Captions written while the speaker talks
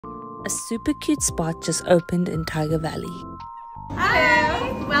super cute spot just opened in Tygervalley.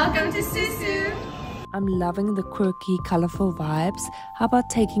 Hi, welcome to Susu. I'm loving the quirky, colorful vibes. How about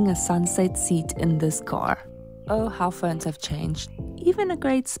taking a sunset seat in this car? Oh, how phones have changed. Even a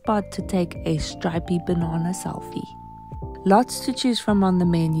great spot to take a stripy banana selfie. Lots to choose from on the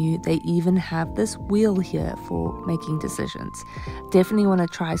menu. They even have this wheel here for making decisions. Definitely want to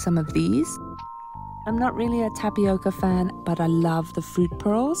try some of these. I'm not really a tapioca fan, but I love the fruit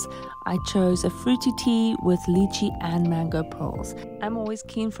pearls. I chose a fruity tea with lychee and mango pearls. I'm always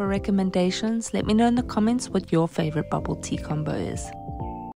keen for recommendations. Let me know in the comments what your favorite bubble tea combo is.